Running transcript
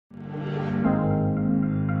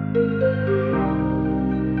Hello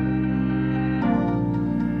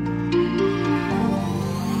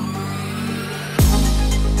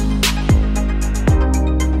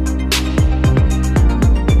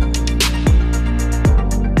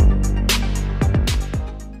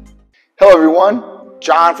everyone,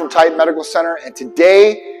 John from Titan Medical Center, and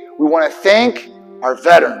today we want to thank our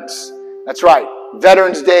veterans. That's right,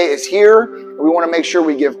 Veterans Day is here, and we want to make sure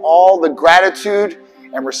we give all the gratitude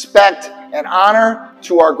and respect and honor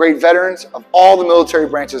to our great veterans of all the military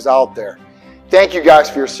branches out there. Thank you guys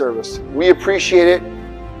for your service. We appreciate it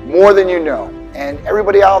more than you know, and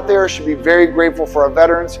everybody out there should be very grateful for our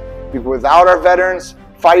veterans, because without our veterans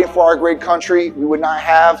fighting for our great country, we would not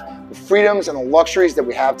have the freedoms and the luxuries that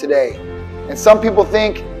we have today. And some people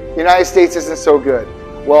think the United States isn't so good.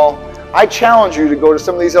 Well, I challenge you to go to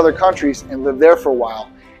some of these other countries and live there for a while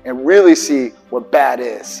and really see what bad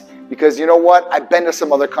is. Because you know what? I've been to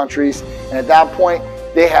some other countries, and at that point,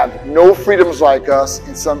 they have no freedoms like us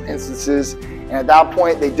in some instances. And at that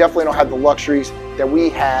point, they definitely don't have the luxuries that we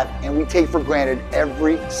have and we take for granted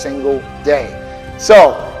every single day.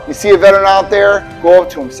 So, you see a veteran out there, go up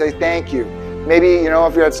to him, say thank you. Maybe, you know,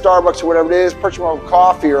 if you're at Starbucks or whatever it is, purchase them a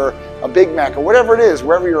coffee or a Big Mac or whatever it is,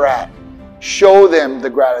 wherever you're at. Show them the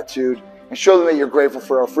gratitude and show them that you're grateful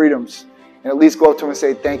for our freedoms. And at least go up to them and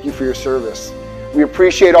say thank you for your service. We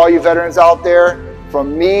appreciate all you veterans out there,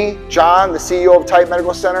 from me, John, the CEO of Titan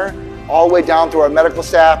Medical Center, all the way down to our medical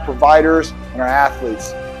staff, providers, and our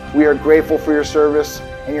athletes. We are grateful for your service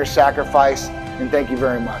and your sacrifice, and thank you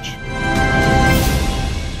very much.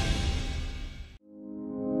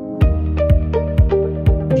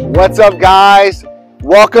 What's up, guys?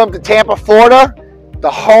 Welcome to Tampa, Florida,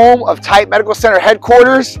 the home of Titan Medical Center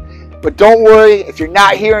headquarters. But don't worry, if you're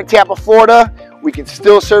not here in Tampa, Florida, we can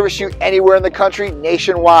still service you anywhere in the country,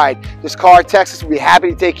 nationwide. Just call or text us. We'll be happy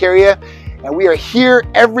to take care of you. And we are here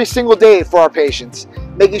every single day for our patients,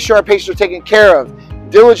 making sure our patients are taken care of,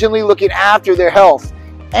 diligently looking after their health.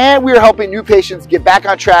 And we are helping new patients get back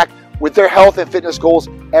on track with their health and fitness goals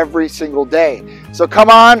every single day. So come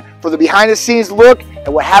on for the behind the scenes look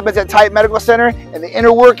at what happens at Titan Medical Center and the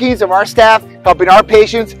inner workings of our staff helping our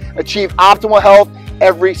patients achieve optimal health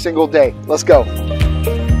every single day. Let's go.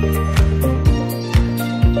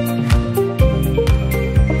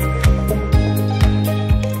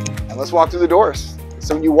 And let's walk through the doors.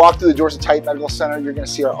 So when you walk through the doors of Titan Medical Center, you're going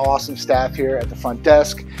to see our awesome staff here at the front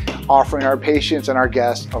desk, offering our patients and our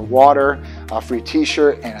guests a water, a free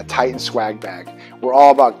t-shirt, and a Titan swag bag. We're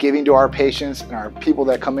all about giving to our patients and our people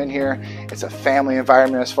that come in here. It's a family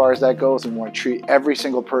environment as far as that goes, and we want to treat every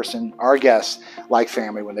single person, our guests, like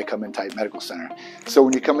family when they come in Titan Medical Center. So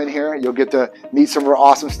when you come in here, you'll get to meet some of our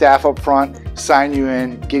awesome staff up front, sign you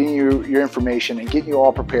in, getting you your information, and getting you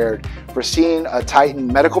all prepared for seeing a Titan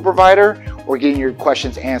medical provider or getting your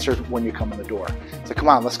questions answered when you come in the door. So come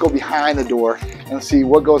on, let's go behind the door and see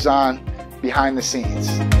what goes on behind the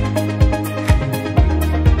scenes.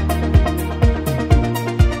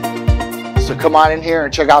 So come on in here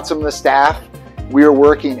and check out some of the staff. We are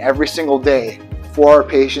working every single day for our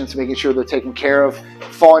patients, making sure they're taken care of,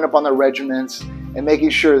 following up on their regimens, and making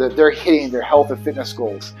sure that they're hitting their health and fitness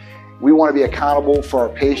goals. We want to be accountable for our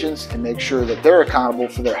patients and make sure that they're accountable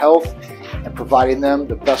for their health and providing them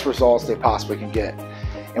the best results they possibly can get.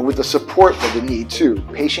 And with the support that they need too.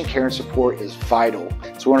 Patient care and support is vital.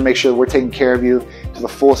 So we want to make sure that we're taking care of you to the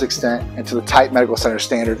fullest extent and to the Titan Medical Center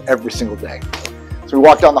standard every single day. So we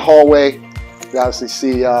walk down the hallway. We obviously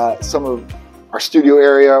see some of our studio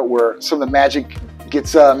area where some of the magic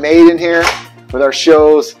gets made in here with our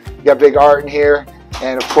shows. We got big art in here.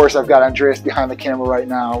 And of course, I've got Andreas behind the camera right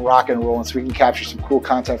now, rocking and rolling, so we can capture some cool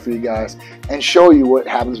content for you guys and show you what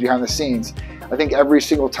happens behind the scenes. I think every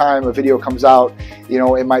single time a video comes out, you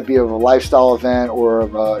know, it might be of a lifestyle event or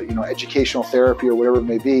of a, you know, educational therapy or whatever it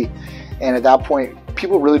may be. And at that point,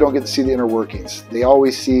 people really don't get to see the inner workings. They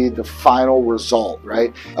always see the final result,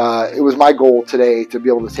 right? It was my goal today to be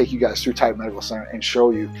able to take you guys through Titan Medical Center and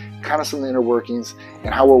show you kind of some of the inner workings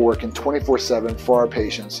and how we're working 24/7 for our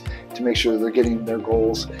patients to make sure they're getting their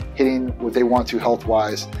goals, hitting what they want to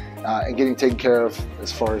health-wise, and getting taken care of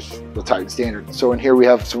as far as the Titan standard. So in here we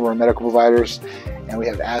have some of our medical providers, and we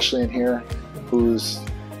have Ashley in here, who's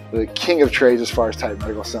the king of trades as far as Titan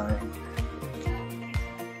Medical Center.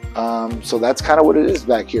 So that's kind of what it is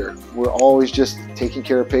back here. We're always just taking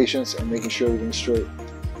care of patients and making sure everything's straight.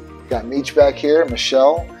 Got Meech back here,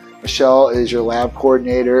 Michelle. Michelle is your lab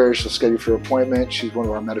coordinator. She'll schedule for your appointment. She's one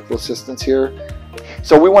of our medical assistants here.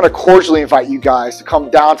 So we want to cordially invite you guys to come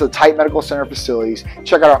down to the Titan Medical Center facilities,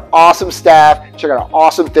 check out our awesome staff, check out our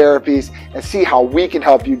awesome therapies, and see how we can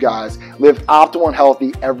help you guys live optimal and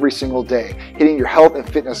healthy every single day, hitting your health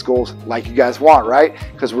and fitness goals like you guys want, right?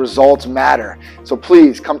 Because results matter. So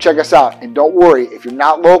please come check us out. And don't worry, if you're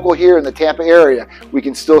not local here in the Tampa area, we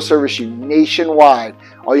can still service you nationwide.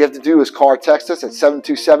 All you have to do is call or text us at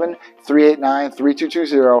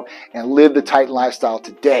 727-389-3220 and live the Titan lifestyle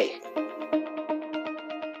today.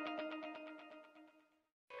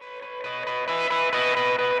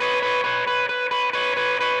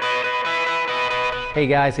 Hey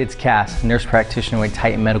guys, it's Cass, nurse practitioner at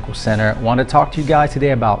Titan Medical Center. I want to talk to you guys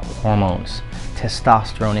today about hormones,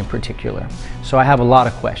 testosterone in particular. So I have a lot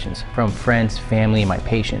of questions from friends, family, and my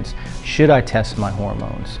patients. Should I test my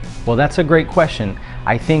hormones? Well, that's a great question.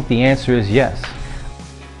 I think the answer is yes.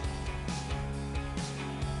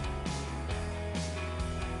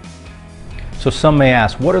 So some may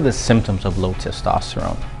ask, what are the symptoms of low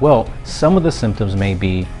testosterone? Well, some of the symptoms may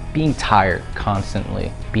be being tired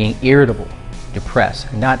constantly, being irritable,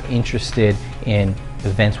 depressed, not interested in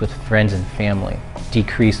events with friends and family,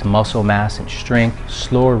 decreased muscle mass and strength,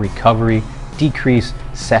 slower recovery, decreased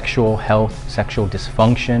sexual health, sexual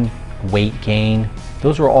dysfunction, weight gain.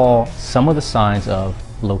 Those are all some of the signs of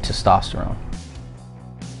low testosterone.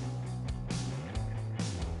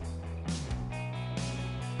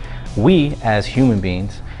 We, as human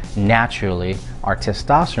beings, naturally, our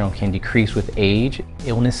testosterone can decrease with age,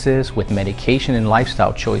 illnesses, with medication and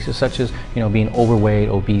lifestyle choices such as, being overweight,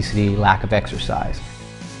 obesity, lack of exercise.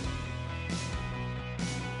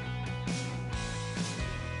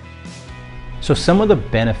 So some of the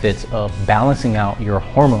benefits of balancing out your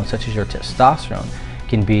hormones, such as your testosterone,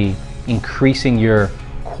 can be increasing your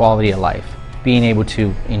quality of life, being able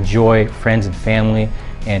to enjoy friends and family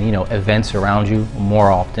and events around you more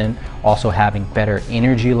often, also having better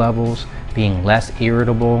energy levels, being less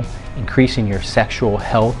irritable, increasing your sexual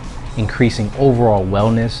health, increasing overall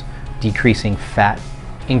wellness, decreasing fat,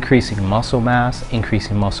 increasing muscle mass,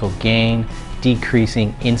 increasing muscle gain,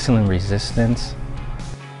 decreasing insulin resistance.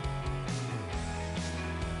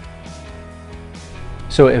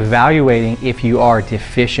 So evaluating if you are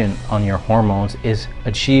deficient on your hormones is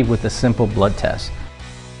achieved with a simple blood test.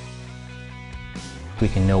 We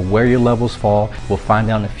can know where your levels fall. We'll find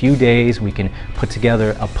out in a few days. We can put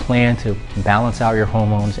together a plan to balance out your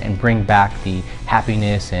hormones and bring back the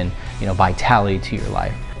happiness and vitality to your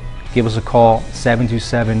life. Give us a call,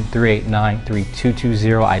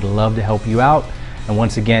 727-389-3220. I'd love to help you out. And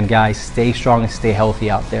once again, guys, stay strong and stay healthy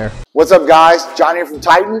out there. What's up, guys? John here from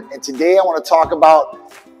Titan, and today I want to talk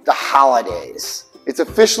about the holidays. It's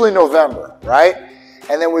officially November, right?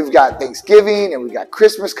 And then we've got Thanksgiving and we've got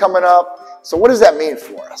Christmas coming up. So what does that mean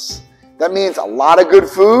for us? That means a lot of good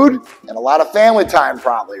food and a lot of family time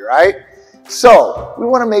probably, right? So we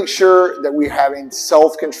want to make sure that we're having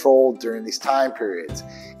self-control during these time periods.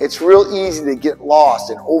 It's real easy to get lost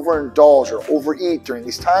and overindulge or overeat during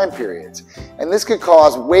these time periods. And this could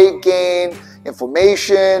cause weight gain,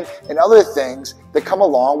 inflammation, and other things that come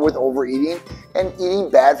along with overeating and eating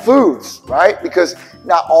bad foods, right? Because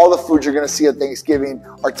not all the foods you're going to see at Thanksgiving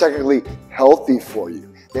are technically healthy for you.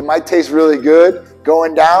 They might taste really good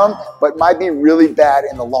going down, but might be really bad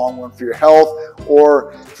in the long run for your health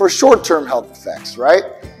or for short-term health effects, right?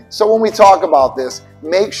 So when we talk about this,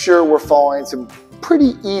 make sure we're following some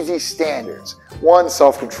pretty easy standards. One,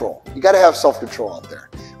 self-control. You got to have self-control out there,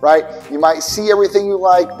 right? You might see everything you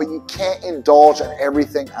like, but you can't indulge on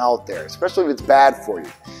everything out there, especially if it's bad for you.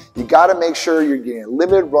 You got to make sure you're getting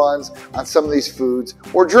limited runs on some of these foods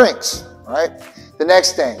or drinks, right? The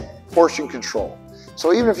next thing, portion control.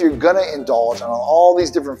 So even if you're gonna indulge on all these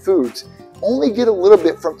different foods, only get a little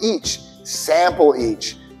bit from each. Sample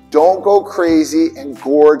each. Don't go crazy and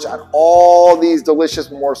gorge on all these delicious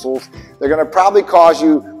morsels. They're gonna probably cause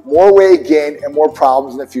you more weight gain and more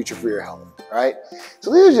problems in the future for your health, right? So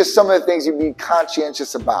these are just some of the things you'd be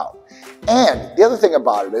conscientious about. And the other thing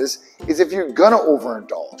about it is if you're gonna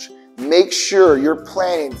overindulge, make sure you're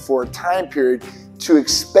planning for a time period to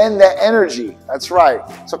expend that energy. That's right.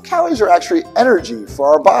 So calories are actually energy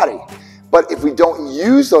for our body. But if we don't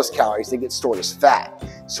use those calories, they get stored as fat.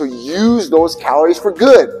 So use those calories for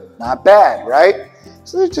good, not bad, right?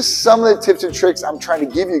 So there's just some of the tips and tricks I'm trying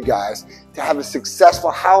to give you guys to have a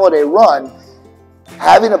successful holiday run,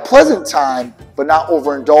 having a pleasant time, but not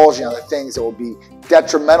overindulging on the things that will be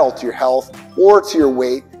detrimental to your health or to your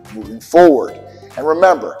weight moving forward. And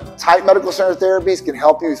remember, Titan Medical Center Therapies can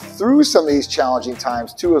help you through some of these challenging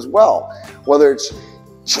times too as well. Whether it's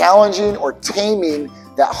challenging or taming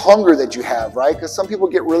that hunger that you have, right? Because some people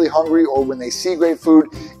get really hungry, or when they see great food,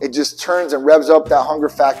 it just turns and revs up that hunger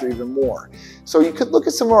factor even more. So you could look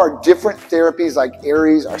at some of our different therapies like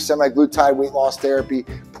Aries, our semaglutide weight loss therapy,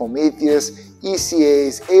 Prometheus,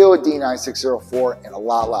 ECAs, AOD 9604, and a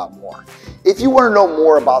lot more. If you want to know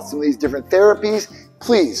more about some of these different therapies,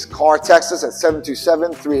 please call or text us at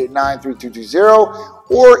 727-389-3220,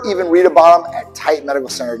 or even read about them at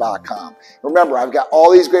tightmedicalcenter.com. Remember, I've got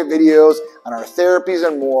all these great videos on our therapies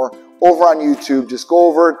and more over on YouTube. Just go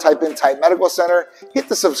over, type in Tight Medical Center, hit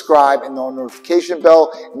the subscribe and the notification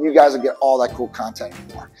bell, and you guys will get all that cool content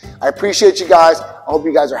and more. I appreciate you guys. I hope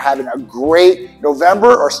you guys are having a great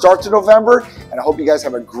November or start to November, and I hope you guys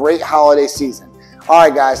have a great holiday season. All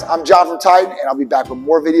right, guys, I'm John from Titan, and I'll be back with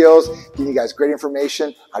more videos, giving you guys great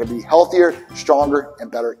information, how to be healthier, stronger,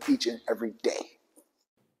 and better each and every day.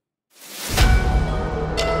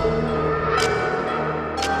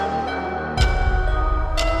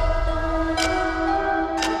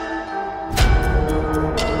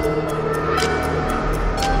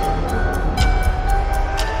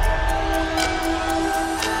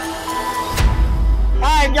 All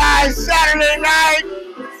right, guys, Saturday night,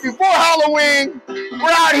 before Halloween, we're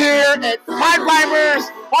out here at Pied Piper's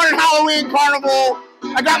Haunted Halloween Carnival.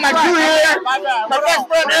 I got my crew here. My best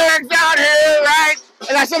friend Eric's out here, right?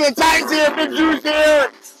 And I some of the Titans here, Big Juice here.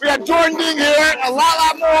 We got Jordan Ding here, and a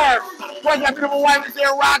lot more. Of course, my beautiful wife is here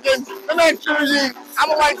rocking the man's jersey. I'm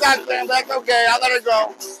a White Sox fan, but that's okay. I'll let her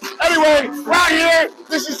go. Anyway, we're out here.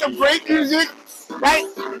 This is some great music, right?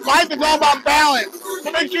 Life is all about balance. So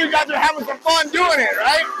make sure you guys are having some fun doing it,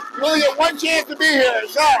 right? You only get one chance to be here,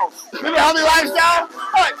 so live a healthy lifestyle,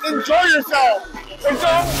 but enjoy yourself. And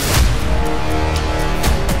so,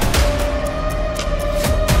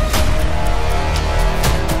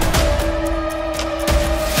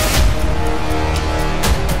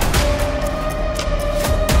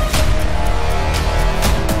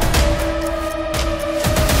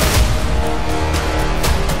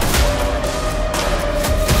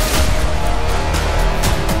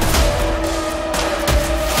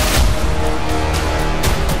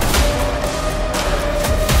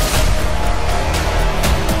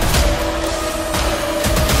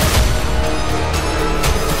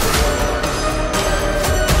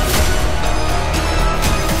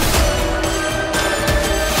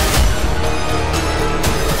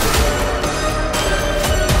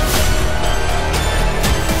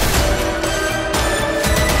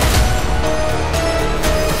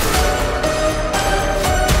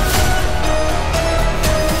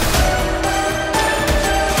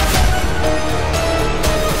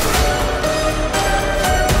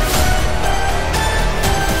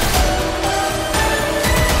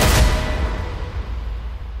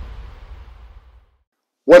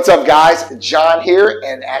 what's up, guys? John here,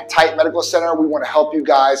 and at Tight Medical Center, we want to help you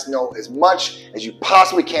guys know as much as you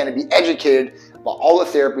possibly can to be educated about all the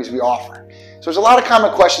therapies we offer. So there's a lot of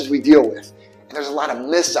common questions we deal with, and there's a lot of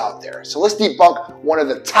myths out there. So let's debunk one of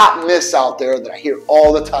the top myths out there that I hear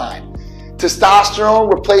all the time.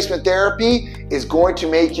 Testosterone replacement therapy is going to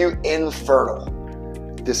make you infertile.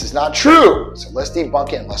 This is not true, so let's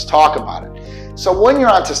debunk it and let's talk about it. So when you're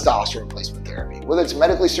on testosterone replacement therapy, whether it's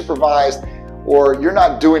medically supervised or you're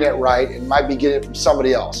not doing it right and might be getting it from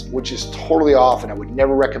somebody else, which is totally off, and I would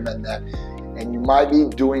never recommend that. And you might be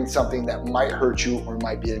doing something that might hurt you, or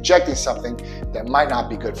might be injecting something that might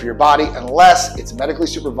not be good for your body, unless it's medically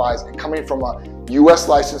supervised and coming from a US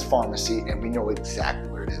licensed pharmacy, and we know exactly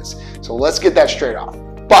where it is. So let's get that straight off.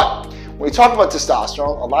 But when we talk about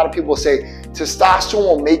testosterone, a lot of people say testosterone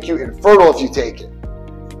will make you infertile if you take it.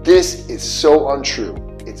 This is so untrue.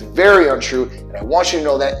 It's very untrue, and I want you to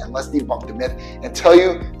know that, and let's debunk the myth and tell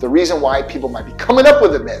you the reason why people might be coming up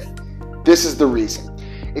with a myth. This is the reason.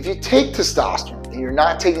 If you take testosterone and you're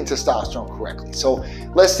not taking testosterone correctly, so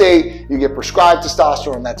let's say you get prescribed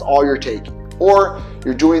testosterone and that's all you're taking, or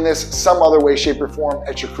you're doing this some other way, shape, or form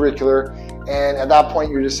extracurricular, and at that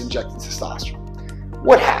point you're just injecting testosterone.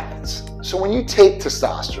 What happens? So when you take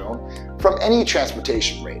testosterone from any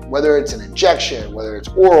transportation rate, whether it's an injection, whether it's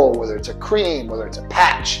oral, whether it's a cream, whether it's a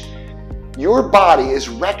patch, your body is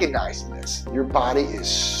recognizing this. Your body is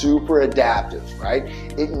super adaptive, right?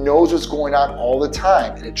 It knows what's going on all the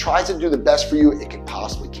time, and it tries to do the best for you it can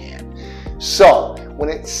possibly can. So when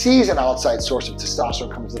it sees an outside source of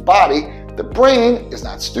testosterone come to the body, the brain is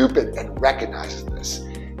not stupid and recognizes this.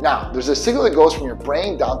 Now, there's a signal that goes from your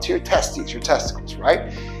brain down to your testicles,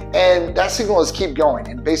 right? And that signal is keep going,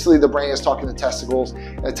 and basically the brain is talking to the testicles,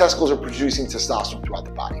 and the testicles are producing testosterone throughout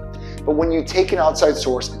the body. But when you take an outside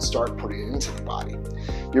source and start putting it into the body,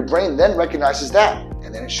 your brain then recognizes that,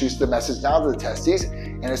 and then it shoots the message down to the testes,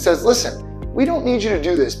 and it says, listen, we don't need you to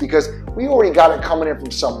do this because we already got it coming in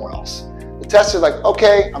from somewhere else. The test is like,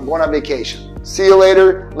 okay, I'm going on vacation. See you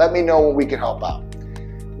later. Let me know when we can help out.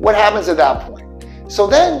 What happens at that point? So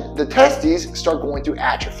then the testes start going through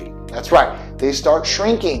atrophy. That's right. They start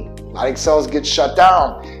shrinking. Leydig cells get shut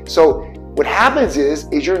down. So what happens is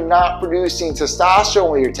you're not producing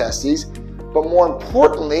testosterone with your testes, but more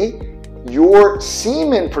importantly, your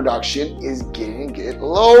semen production is getting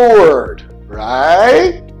lowered,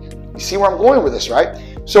 right? You see where I'm going with this, right?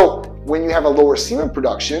 So when you have a lower semen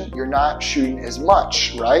production, you're not shooting as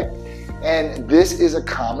much, right? And this is a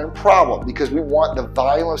common problem because we want the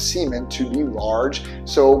volume of semen to be large.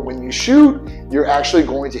 So when you shoot, you're actually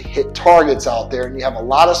going to hit targets out there, and you have a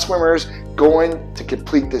lot of swimmers going to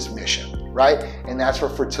complete this mission, right? And that's for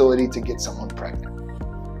fertility, to get someone pregnant.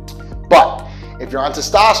 But if you're on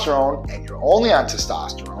testosterone and you're only on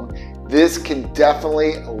testosterone, this can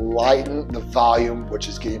definitely lighten the volume which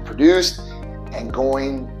is getting produced and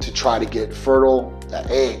going to try to get fertile,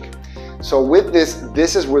 that egg. So with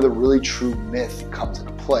this is where the really true myth comes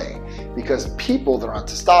into play, because people that are on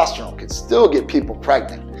testosterone can still get people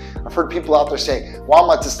pregnant. I've heard people out there saying, well,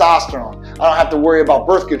 I'm on testosterone, I don't have to worry about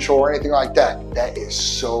birth control or anything like that. That is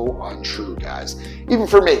so untrue, guys. Even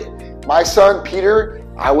for me, my son, Peter,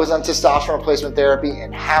 I was on testosterone replacement therapy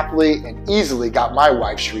and happily and easily got my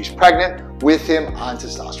wife, Sharice, pregnant with him on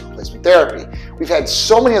testosterone replacement therapy. We've had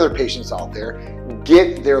so many other patients out there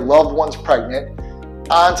get their loved ones pregnant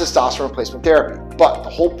on testosterone replacement therapy. But the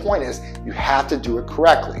whole point is you have to do it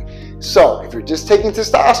correctly. So if you're just taking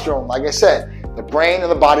testosterone, like I said, the brain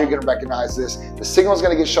and the body are going to recognize this. The signal is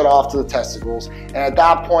going to get shut off to the testicles. And at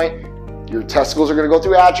that point, your testicles are going to go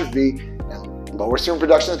through atrophy and lower semen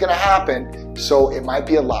production is going to happen. So it might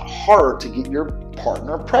be a lot harder to get your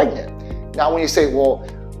partner pregnant. Now, when you say, well,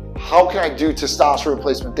 how can I do testosterone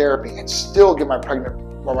replacement therapy and still get my partner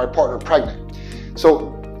pregnant?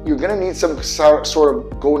 So you're going to need some sort of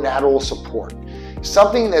gonadal support,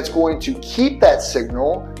 something that's going to keep that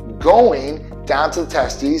signal going down to the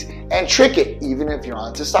testes and trick it, even if you're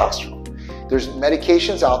on testosterone. There's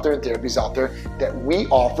medications out there and therapies out there that we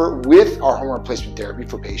offer with our hormone replacement therapy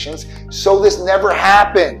for patients, so this never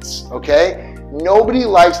happens, okay? Nobody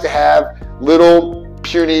likes to have little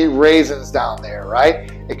puny raisins down there, right?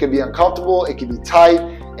 It can be uncomfortable, it can be tight,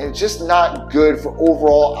 and it's just not good for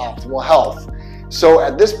overall optimal health. So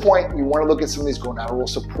at this point, you want to look at some of these gonadal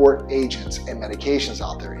support agents and medications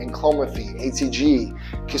out there, enclomiphene, HCG,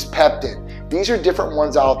 kisspeptin. These are different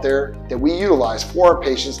ones out there that we utilize for our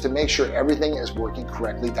patients to make sure everything is working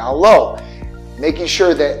correctly down low, making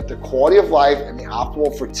sure that the quality of life and the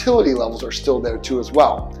optimal fertility levels are still there too as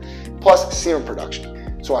well, plus semen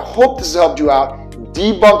production. So I hope this has helped you out,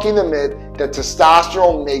 debunking the myth that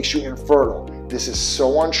testosterone makes you infertile. This is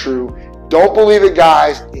so untrue. Don't believe it,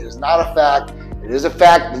 guys. It is not a fact. It is a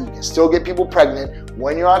fact that you can still get people pregnant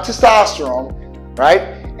when you're on testosterone, right?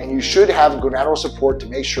 And you should have gonadal support to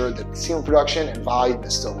make sure that the semen production and volume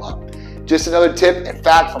is still up. Just another tip and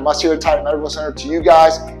fact from us here at Titan Medical Center to you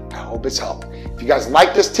guys. I hope it's helped. If you guys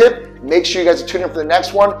like this tip, make sure you guys are tuning in for the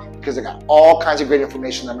next one, because I got all kinds of great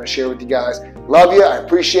information I'm going to share with you guys. Love you. I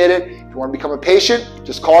appreciate it. If you want to become a patient,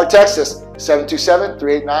 just call or text us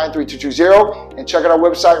 727-389-3220 and check out our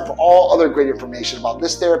website for all other great information about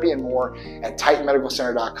this therapy and more at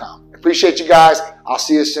TitanMedicalCenter.com. Appreciate you guys. I'll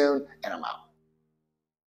see you soon, and I'm out.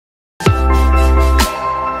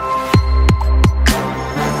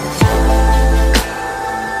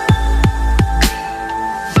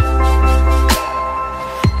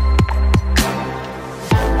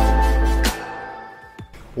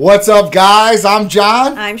 What's up, guys? I'm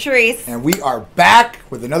John. I'm Sharice. And we are back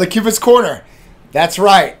with another Cupid's Corner. That's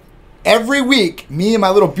right. Every week, me and my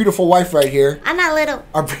little beautiful wife right here I'm not little.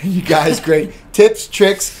 are bringing you guys great tips,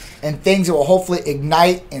 tricks, and things that will hopefully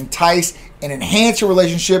ignite, entice, and enhance your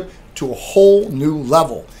relationship to a whole new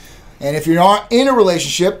level. And if you're not in a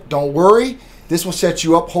relationship, don't worry. This will set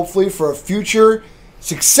you up hopefully for a future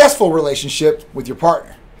successful relationship with your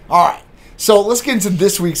partner. All right. So let's get into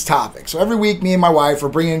this week's topic. So every week, me and my wife are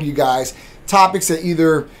bringing you guys topics that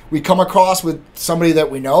either we come across with somebody that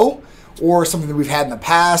we know or something that we've had in the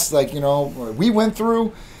past, like, we went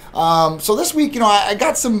through. So this week, I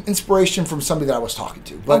got some inspiration from somebody that I was talking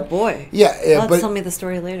to. But, oh, boy. Yeah. Tell me the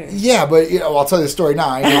story later. Yeah, but, I'll tell you the story now.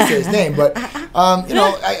 I didn't say his name. But,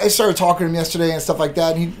 I started talking to him yesterday and stuff like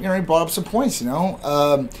that. And he brought up some points,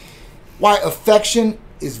 why affection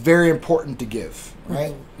is very important to give.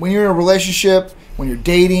 Right? When you're in a relationship, when you're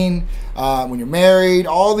dating, when you're married,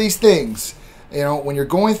 all these things, when you're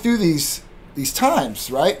going through these times,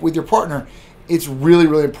 right, with your partner, it's really,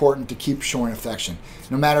 really important to keep showing affection.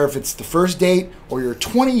 No matter if it's the first date or you're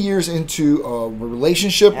 20 years into a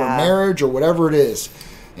relationship or marriage or whatever it is.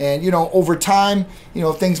 And, you know, over time, you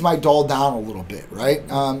know, things might dull down a little bit, right?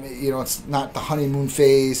 You know, it's not the honeymoon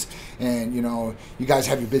phase, and, you know, you guys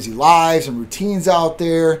have your busy lives and routines out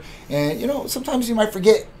there. And, you know, sometimes you might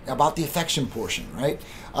forget about the affection portion, right?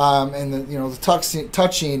 And, the, you know, the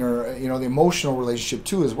touching or, you know, the emotional relationship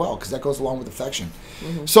too as well, because that goes along with affection.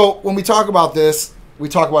 Mm-hmm. So when we talk about this, we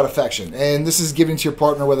talk about affection. And this is giving to your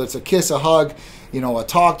partner, whether it's a kiss, a hug, you know, a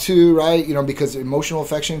talk to, right? You know, because emotional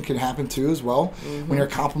affection can happen too as well when you're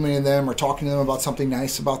complimenting them or talking to them about something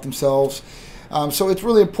nice about themselves. So it's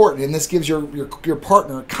really important, and this gives your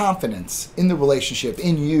partner confidence in the relationship,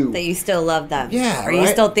 in you. That you still love them. Yeah, or you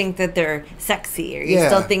still think that they're sexy, or you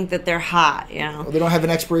still think that they're hot, you know. Well, they don't have an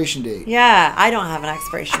expiration date. Yeah, I don't have an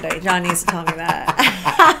expiration date. John needs to tell me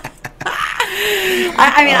that.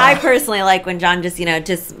 I mean, I personally like when John just, you know,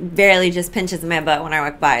 just barely just pinches my butt when I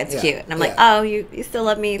walk by. It's cute. And I'm like, oh, you still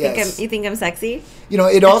love me? You think I'm sexy? You know,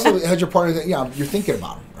 it also has your partner that, you're thinking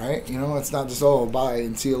about them, right? You know, it's not just, oh, bye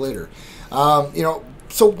and see you later. You know,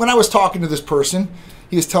 so when I was talking to this person,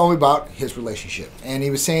 he was telling me about his relationship. And he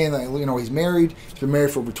was saying that, you know, he's married. He's been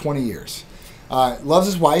married for over 20 years. Loves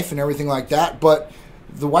his wife and everything like that. But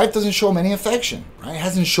the wife doesn't show him any affection, right?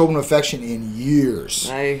 Hasn't shown him affection in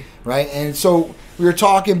years, right? And so we were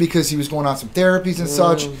talking because he was going on some therapies and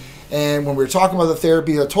such. And when we were talking about the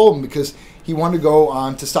therapy, I told him because he wanted to go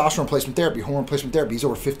on testosterone replacement therapy, hormone replacement therapy. He's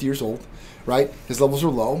over 50 years old, right? His levels are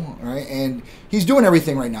low, right? And he's doing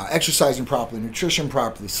everything right now, exercising properly, nutrition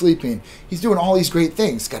properly, sleeping. He's doing all these great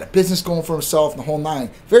things. He's got a business going for himself, the whole nine.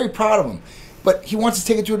 Very proud of him. But he wants to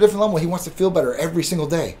take it to a different level. He wants to feel better every single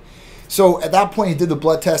day. So at that point, he did the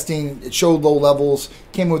blood testing. It showed low levels.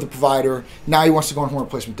 Came with a provider. Now he wants to go on hormone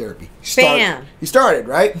replacement therapy. He started,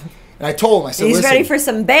 right? And I told him, I said, he's ready for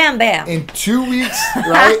some bam bam. In 2 weeks,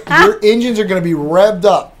 right, your engines are going to be revved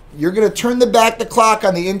up. You're going to turn the clock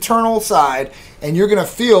on the internal side, and you're going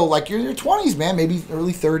to feel like you're in your 20s, man, maybe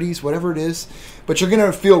early 30s, whatever it is. But you're going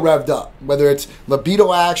to feel revved up, whether it's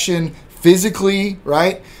libido action, physically,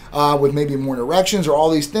 right, with maybe more erections or all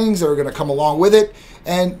these things that are going to come along with it.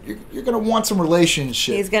 And you're going to want some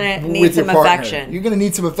relationship. He's going to need some affection. You're going to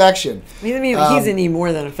need some affection. He's going to need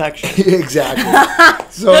more than affection. Exactly.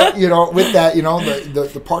 So, you know, with that, you know,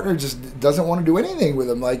 the partner just doesn't want to do anything with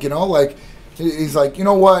him. Like, you know, like, he's like, you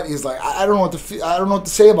know what? He's like, I don't know what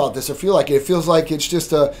to say about this or feel like it. It feels like it's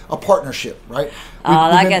just a partnership, right?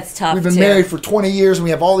 That gets tough. We've been married for 20 years and we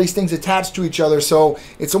have all these things attached to each other. So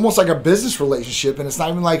it's almost like a business relationship, and it's not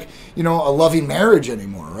even like, you know, a loving marriage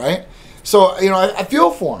anymore, right? So, you know, I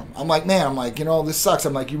feel for him. I'm like, man, you know, this sucks.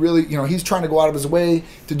 I'm like, you really, you know, he's trying to go out of his way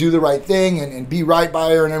to do the right thing and be right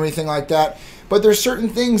by her and everything like that. But there's certain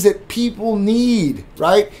things that people need,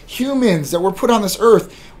 right? Humans that were put on this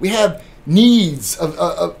earth, we have needs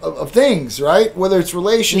of things, right? Whether it's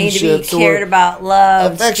relationships, need to be cared about,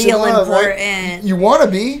 love, feel important. Right? You want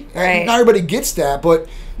to be, right? Not everybody gets that, but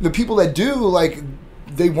the people that do, like,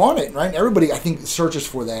 they want it, right? Everybody, I think, searches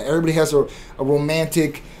for that. Everybody has a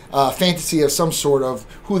romantic fantasy of some sort of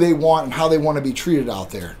who they want and how they want to be treated out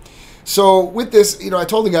there. So with this, you know, I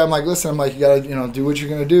told the guy, I'm like, listen, I'm like, you got to, you know, do what you're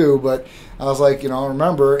going to do. But I was like, you know,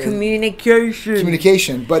 remember.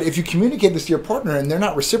 Communication. But if you communicate this to your partner and they're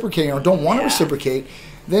not reciprocating or don't want to reciprocate,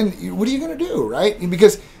 then what are you going to do, right?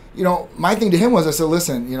 Because, you know, my thing to him was, I said,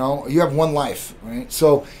 listen, you know, you have one life, right?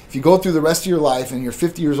 So if you go through the rest of your life and you're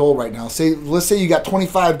 50 years old right now, let's say you got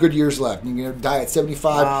 25 good years left and you're going to die at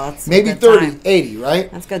 75, maybe 30, time. 80,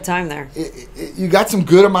 right? That's good time there. You got some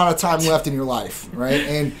good amount of time left in your life, right?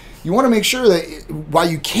 And you want to make sure that while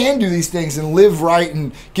you can do these things and live right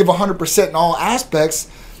and give 100% in all aspects,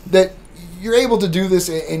 that you're able to do this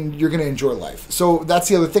and you're going to enjoy life. So that's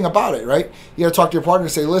the other thing about it, right? You got to talk to your partner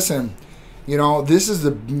and say, listen, you know, this is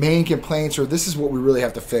the main complaints, or this is what we really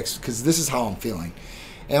have to fix because this is how I'm feeling.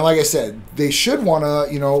 And like I said, they should want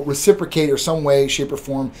to, you know, reciprocate or some way, shape, or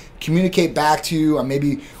form, communicate back to you on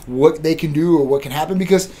maybe what they can do or what can happen,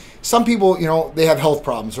 because some people, you know, they have health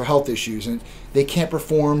problems or health issues and they can't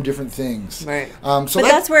perform different things. Right. But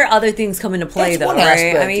that's where other things come into play, though, right?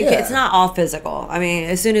 Aspect, I mean, it's not all physical. I mean,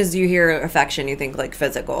 as soon as you hear affection, you think like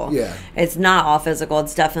physical. Yeah. It's not all physical.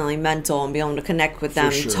 It's definitely mental, and being able to connect with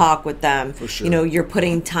them, talk with them. For sure. You know, you're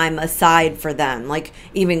putting time aside for them. Like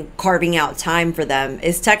even carving out time for them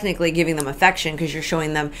is technically giving them affection because you're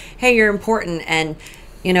showing them, hey, you're important, and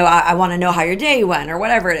you know, I want to know how your day went or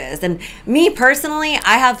whatever it is. And me personally,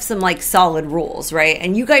 I have some like solid rules, right?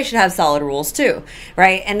 And you guys should have solid rules too,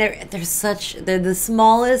 right? And they're the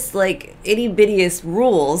smallest, like itty bittiest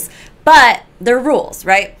rules, But they're rules,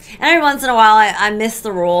 right? And every once in a while, I miss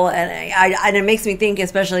the rule, and it makes me think,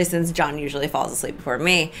 especially since John usually falls asleep before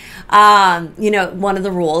me. You know, one of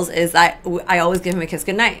the rules is I always give him a kiss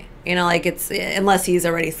goodnight. You know, like it's, unless he's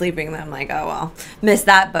already sleeping, then I'm like, oh, well, missed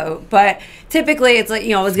that boat. But typically it's like, you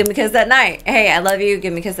know, always give him a kiss at night. Hey, I love you,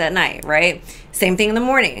 give me a kiss at night, right? Same thing in the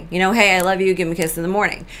morning. You know, hey, I love you, give me a kiss in the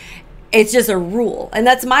morning. It's just a rule. And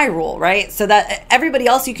that's my rule, right? So that everybody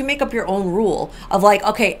else, you can make up your own rule of like,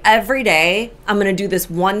 okay, every day I'm going to do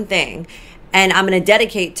this one thing and I'm going to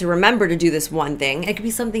dedicate to remember to do this one thing. It could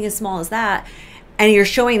be something as small as that. And you're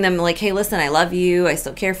showing them like, hey, listen, I love you. I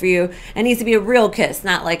still care for you. It needs to be a real kiss,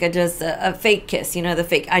 not like just a fake kiss. You know, the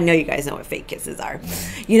fake, I know you guys know what fake kisses are.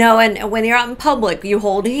 You know, and when you're out in public, you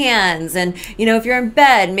hold hands. And, you know, if you're in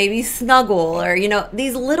bed, maybe snuggle, or, you know,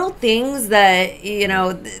 these little things that, you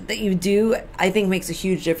know, that you do, I think makes a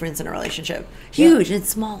huge difference in a relationship. Huge. Yeah. It's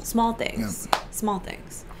small things. Yeah. Small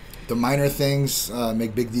things. The minor things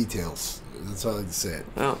make big details. That's all I'd say.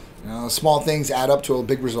 Oh. You know, small things add up to a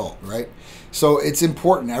big result, right? So it's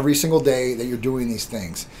important every single day that you're doing these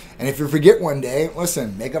things. And if you forget one day,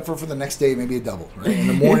 listen, make up for the next day, maybe a double, right? In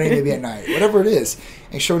the morning, maybe at night, whatever it is.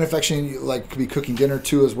 And showing affection, like, could be cooking dinner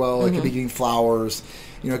too as well. It could be getting flowers.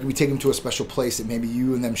 You know, it could be taking them to a special place that maybe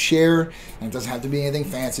you and them share. And it doesn't have to be anything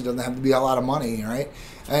fancy. It doesn't have to be a lot of money, right?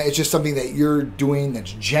 It's just something that you're doing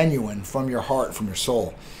that's genuine from your heart, from your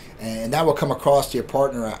soul. And that will come across to your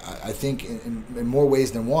partner, I think, in more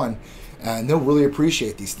ways than one. And they'll really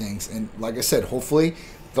appreciate these things. And like I said, hopefully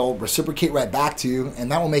they'll reciprocate right back to you.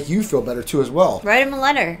 And that will make you feel better too as well. Write them a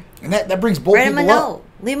letter. And that brings both people up. Write them a note.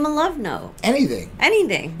 Leave them a love note. Anything.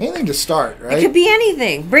 Anything to start, right? It could be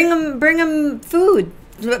anything. Bring them food.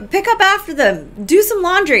 Pick up after them. Do some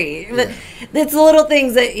laundry. Yeah. It's the little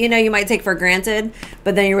things that, you know, you might take for granted,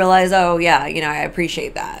 but then you realize, oh yeah, you know, I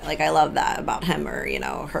appreciate that. Like, I love that about him, or, you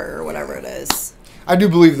know, her, or whatever it is. I do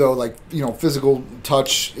believe though, like, you know, physical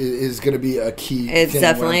touch is going to be a key. It's thing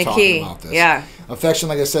definitely a key. About this. Yeah. Affection,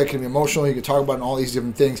 like I said, can be emotional. You can talk about it in all these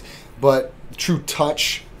different things, but true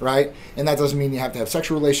touch, right? And that doesn't mean you have to have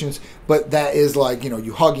sexual relations, but that is like, you know,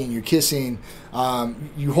 you hugging, you kissing,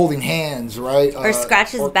 you holding hands, right? Or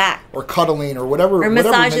scratch his back. Or cuddling, or whatever. Or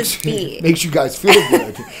massage his feet. Makes you guys feel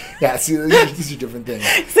good. Yeah, see, these are different things.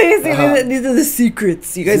 See, these are the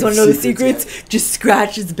secrets. You guys want to know the secrets? Yeah. Just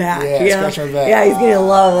scratch his back. Yeah, scratch my back. Yeah, he's going to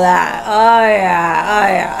love that. Oh,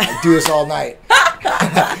 yeah. I do this all night.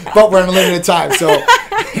 But we're in a limited time, so...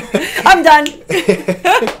 I'm done.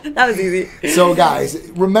 That was easy. So, guys,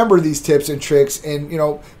 remember these tips and tricks, and, you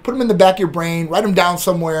know, put them in the back of your brain, write them down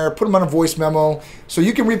somewhere, put them on a voice memo, so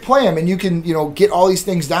you can replay them and you can, you know, get all these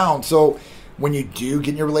things down. So when you do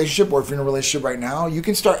get in your relationship, or if you're in a relationship right now, you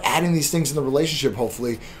can start adding these things in the relationship,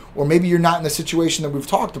 hopefully. Or maybe you're not in the situation that we've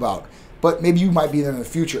talked about, but maybe you might be there in the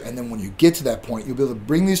future. And then when you get to that point, you'll be able to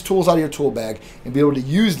bring these tools out of your tool bag and be able to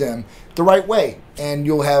use them the right way. And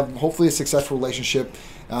you'll have, hopefully, a successful relationship.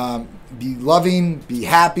 Be loving, be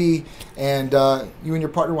happy, and you and your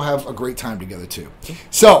partner will have a great time together too.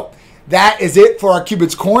 So that is it for our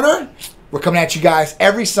Cupid's Corner. We're coming at you guys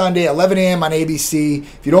every Sunday, 11 a.m. on ABC.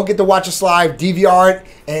 If you don't get to watch us live, DVR it.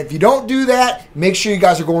 And if you don't do that, make sure you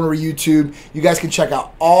guys are going over to YouTube. You guys can check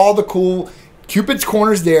out all the cool Cupid's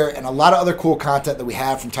Corners there, and a lot of other cool content that we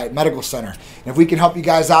have from Titan Medical Center. And if we can help you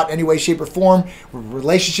guys out in any way, shape, or form with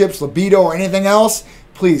relationships, libido, or anything else,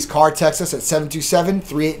 please call or text us at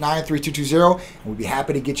 727-389-3220, and we'll be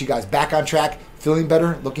happy to get you guys back on track, feeling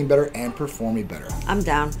better, looking better, and performing better. I'm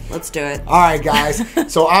down. Let's do it. All right, guys.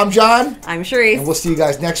 So I'm John. I'm Sharice. And we'll see you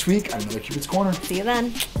guys next week on another Cupid's Corner. See you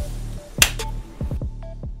then.